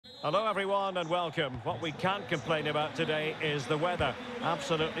Hello everyone and welcome. What we can't complain about today is the weather.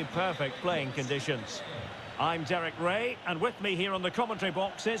 Absolutely perfect playing conditions. I'm Derek Ray, and with me here on the commentary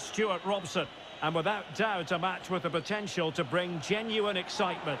box is Stuart Robson. And without doubt a match with the potential to bring genuine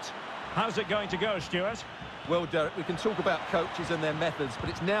excitement. How's it going to go, Stuart? Well, Derek, we can talk about coaches and their methods,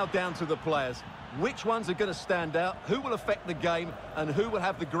 but it's now down to the players. Which ones are going to stand out, who will affect the game, and who will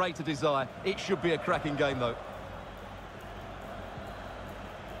have the greater desire? It should be a cracking game, though.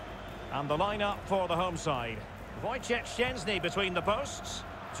 And the lineup for the home side. Wojciech Szczęsny between the posts.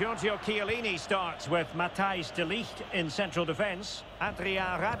 Giorgio Chiellini starts with Matthijs de Ligt in central defence.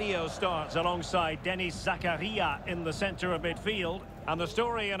 Adrien Rabiot starts alongside Denis Zakaria in the centre of midfield. And the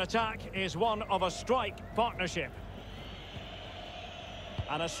story in attack is one of a strike partnership.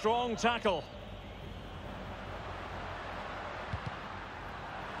 And a strong tackle.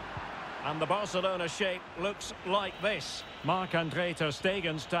 And the Barcelona shape looks like this. Marc-Andre ter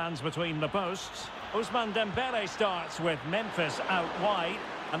Stegen stands between the posts. Ousmane Dembele starts with Memphis out wide.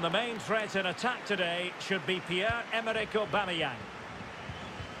 And the main threat in attack today should be Pierre-Emerick Aubameyang.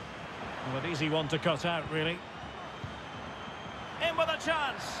 Well, an easy one to cut out, really. In with a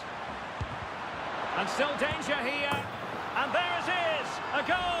chance. And still danger here. And there it is, a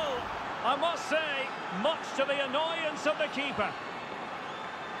goal. I must say, much to the annoyance of the keeper.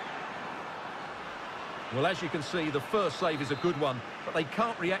 Well, as you can see, the first save is a good one, but they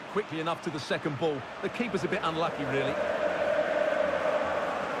can't react quickly enough to the second ball. The keeper's a bit unlucky, really.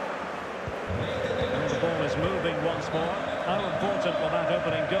 And the ball is moving once more. How important will that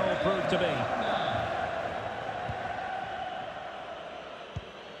opening goal prove to be?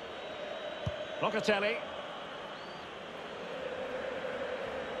 Locatelli.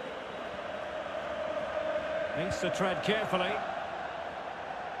 Needs to tread carefully.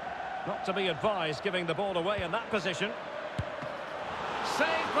 Not to be advised giving the ball away in that position.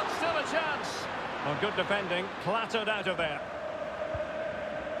 Save, but still a chance. Well, good defending, clattered out of there.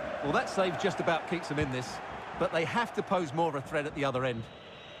 Well, that save just about keeps them in this, but they have to pose more of a threat at the other end.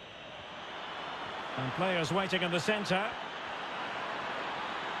 And players waiting in the centre.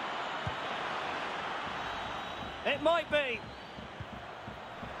 It might be.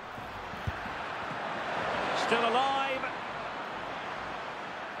 Still alive.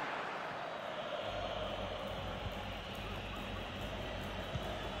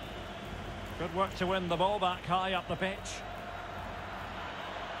 Good work to win the ball back high up the pitch.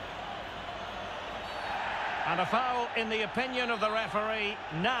 And a foul in the opinion of the referee.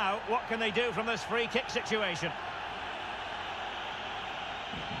 Now, what can they do from this free kick situation?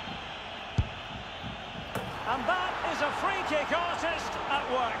 And that is a free kick artist at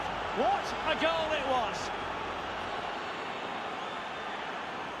work. What a goal it was.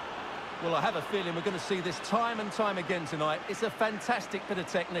 Well, I have a feeling we're going to see this time and time again tonight. It's a fantastic bit of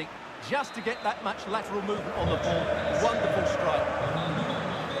technique. Just to get that much lateral movement on the ball. Wonderful strike.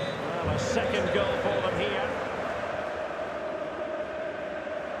 Well, a second goal for them here.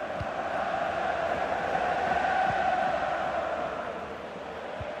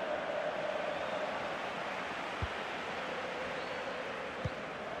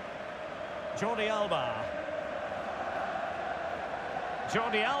 Jordi Alba.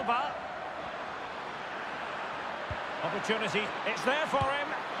 Jordi Alba. Opportunity. It's there for him.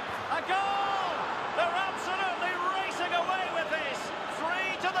 A goal! They're absolutely racing away with this. 3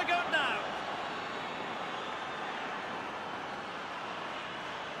 to the good now.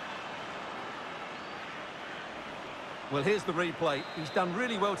 Well, here's the replay. He's done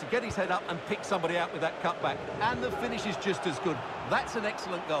really well to get his head up and pick somebody out with that cutback. And the finish is just as good. That's an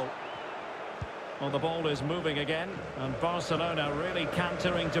excellent goal. Well, the ball is moving again. And Barcelona really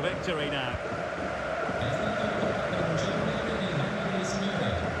cantering to victory now.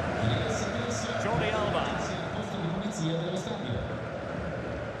 Jordi Alba.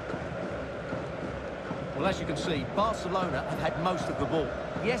 Well, as you can see, Barcelona have had most of the ball.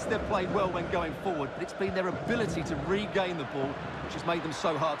 Yes, they've played well when going forward, but it's been their ability to regain the ball which has made them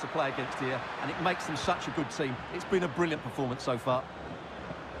so hard to play against here, and it makes them such a good team. It's been a brilliant performance so far.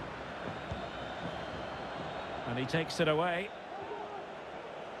 And he takes it away.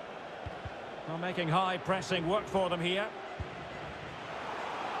 Well, making high pressing work for them here.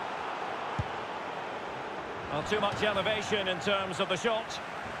 Well, too much elevation in terms of the shot.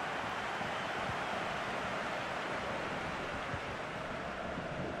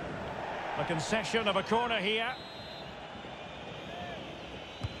 A concession of a corner here.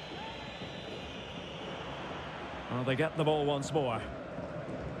 Well, they get the ball once more.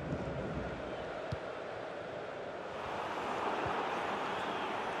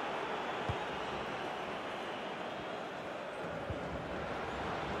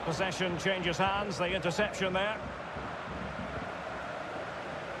 Possession changes hands, the interception there.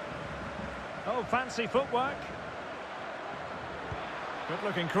 Oh, fancy footwork.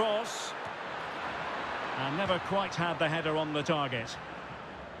 Good-looking cross. And never quite had the header on the target.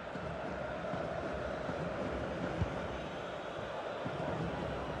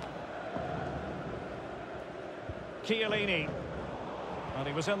 Chiellini. And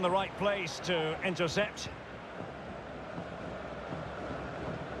he was in the right place to intercept.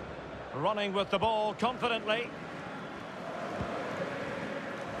 Running with the ball confidently.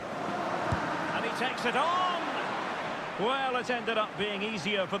 And he takes it on! Well, it ended up being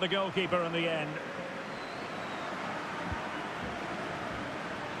easier for the goalkeeper in the end.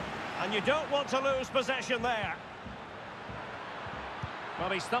 And you don't want to lose possession there.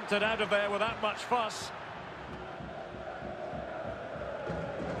 Well, he stumped it out of there without much fuss.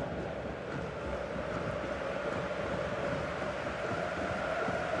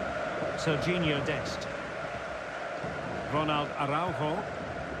 Serginho Dest. Ronald Araujo.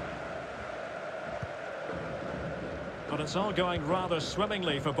 But it's all going rather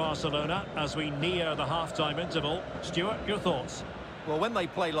swimmingly for Barcelona as we near the half-time interval. Stuart, your thoughts? Well, when they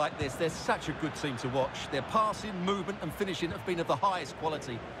play like this, they're such a good team to watch. Their passing, movement and finishing have been of the highest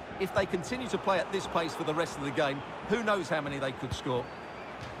quality. If they continue to play at this pace for the rest of the game, who knows how many they could score.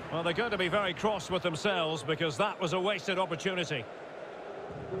 Well, they're going to be very cross with themselves because that was a wasted opportunity.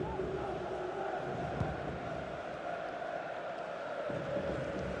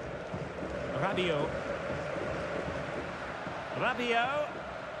 Rabiot.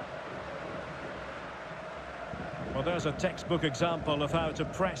 Well, there's a textbook example of how to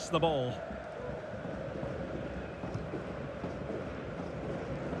press the ball.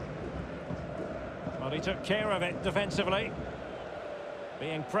 Well, he took care of it defensively.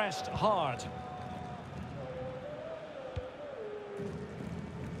 Being pressed hard.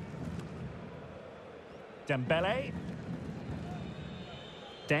 Dembele.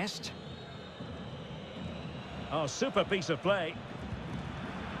 Dest. Oh, super piece of play.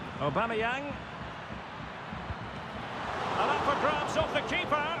 Aubameyang. And up for grabs off the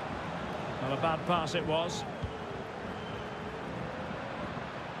keeper. Well, a bad pass it was.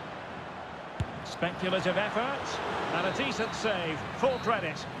 Speculative effort. And a decent save. Full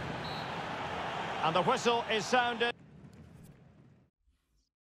credit. And the whistle is sounded.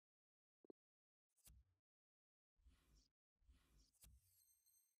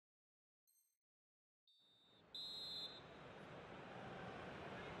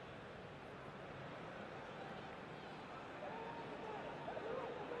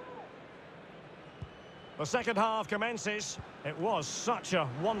 The second half commences. It was such a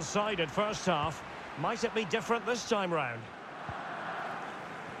one-sided first half. Might it be different this time round?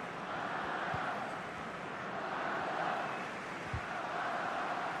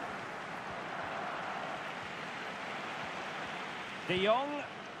 De Jong.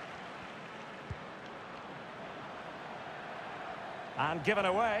 And given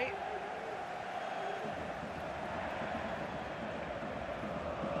away.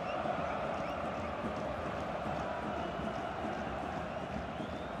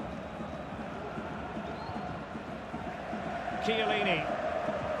 Chiellini.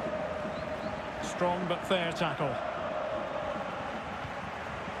 Strong but fair tackle.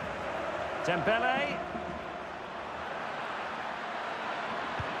 Dembele.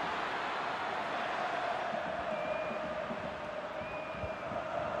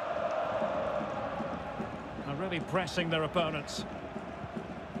 Are really pressing their opponents.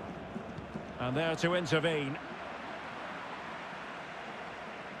 And there to intervene.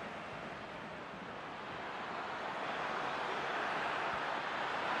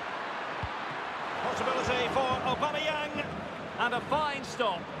 Possibility for Aubameyang. And a fine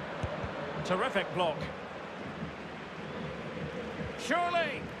stop. Terrific block.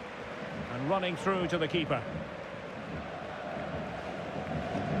 Surely. And running through to the keeper.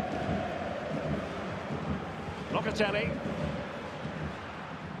 Locatelli.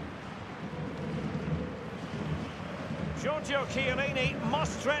 Giorgio Chiellini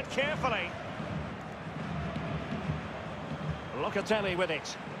must tread carefully. Locatelli with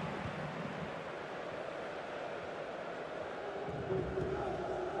it.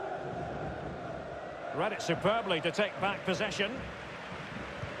 Read it superbly to take back possession.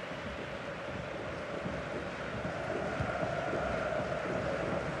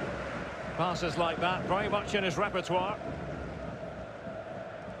 Passes like that, very much in his repertoire.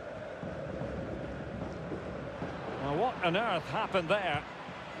 Well, what on earth happened there?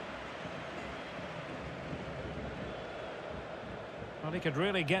 Well, he could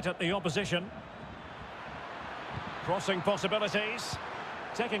really get at the opposition. Crossing possibilities.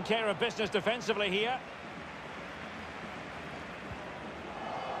 Taking care of business defensively here.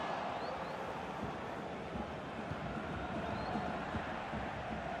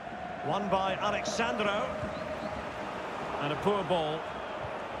 Won by Alexandro. And a poor ball.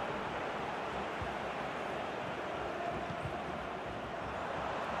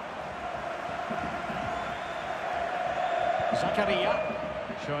 Zakaria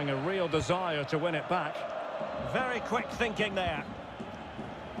showing a real desire to win it back. Very quick thinking there.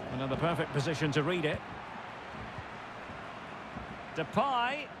 And in the perfect position to read it.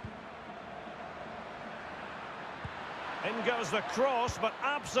 Depay. In goes the cross, but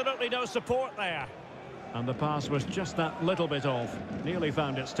absolutely no support there. And the pass was just that little bit off. Nearly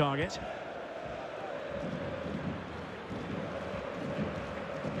found its target.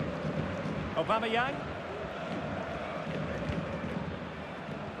 Aubameyang.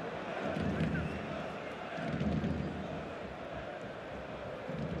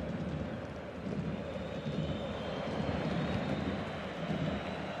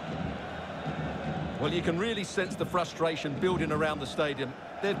 Well, you can really sense the frustration building around the stadium.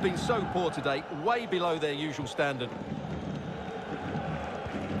 They've been so poor today, way below their usual standard.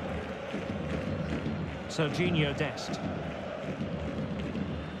 Serginho Dest.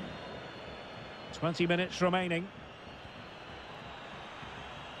 20 minutes remaining.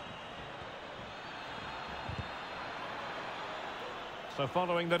 So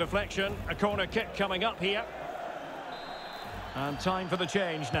following the deflection, a corner kick coming up here. And time for the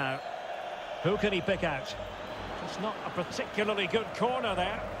change now. Who can he pick out? Just not a particularly good corner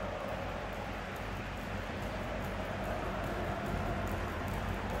there.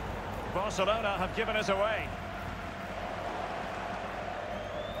 Barcelona have given us away.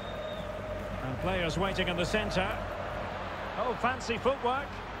 And players waiting in the centre. Oh, fancy footwork.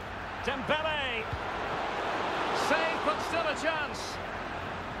 Dembele. Save, but still a chance.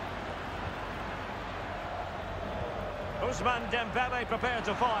 Ousmane Dembele prepared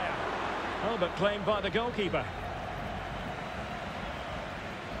to fire. Oh, but claimed by the goalkeeper.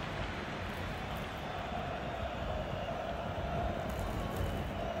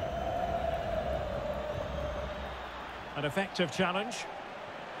 An effective challenge.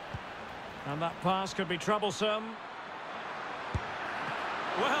 And that pass could be troublesome.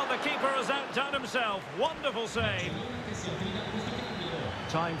 Well, the keeper has outdone himself. Wonderful save.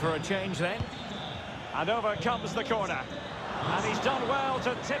 Time for a change then. And over comes the corner. And he's done well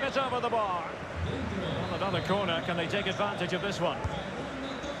to tip it over the bar. Well, another corner. Can they take advantage of this one?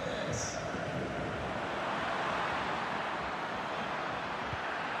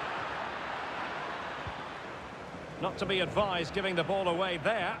 Not to be advised giving the ball away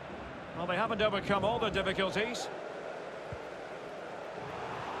there. Well, they haven't overcome all the difficulties.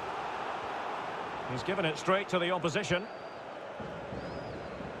 He's given it straight to the opposition.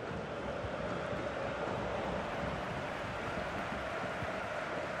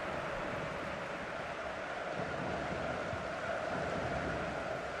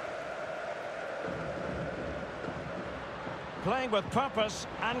 Playing with purpose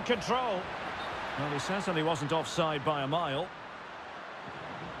and control. Well, he certainly wasn't offside by a mile.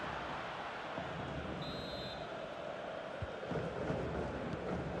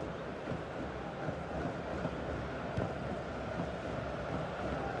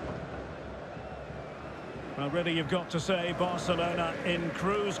 Well, really, you've got to say Barcelona in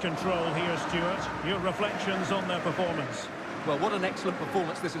cruise control here, Stuart. Your reflections on their performance? Well, what an excellent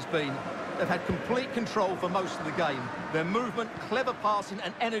performance this has been. They've had complete control for most of the game. Their movement, clever passing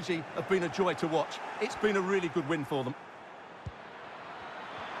and energy have been a joy to watch. It's been a really good win for them.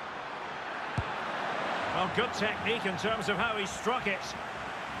 Well, good technique in terms of how he struck it.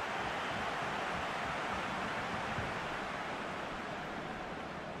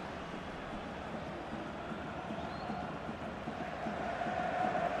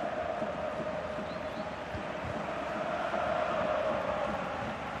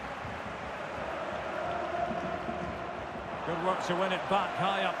 Good work to win it back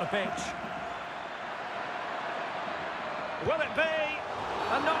high up the pitch. Will it be?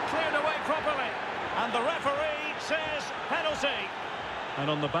 And not cleared away properly. And the referee says penalty. And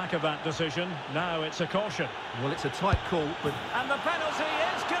on the back of that decision, now it's a caution. Well, it's a tight call, but... And the penalty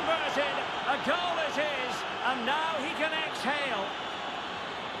is converted. A goal it is. And now he can exhale.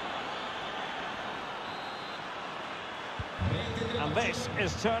 And this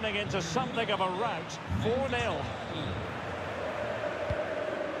is turning into something of a rout. 4-0.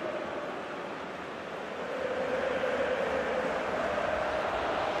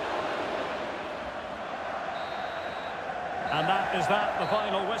 And that is that. The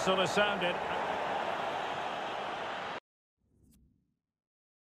final whistle has sounded.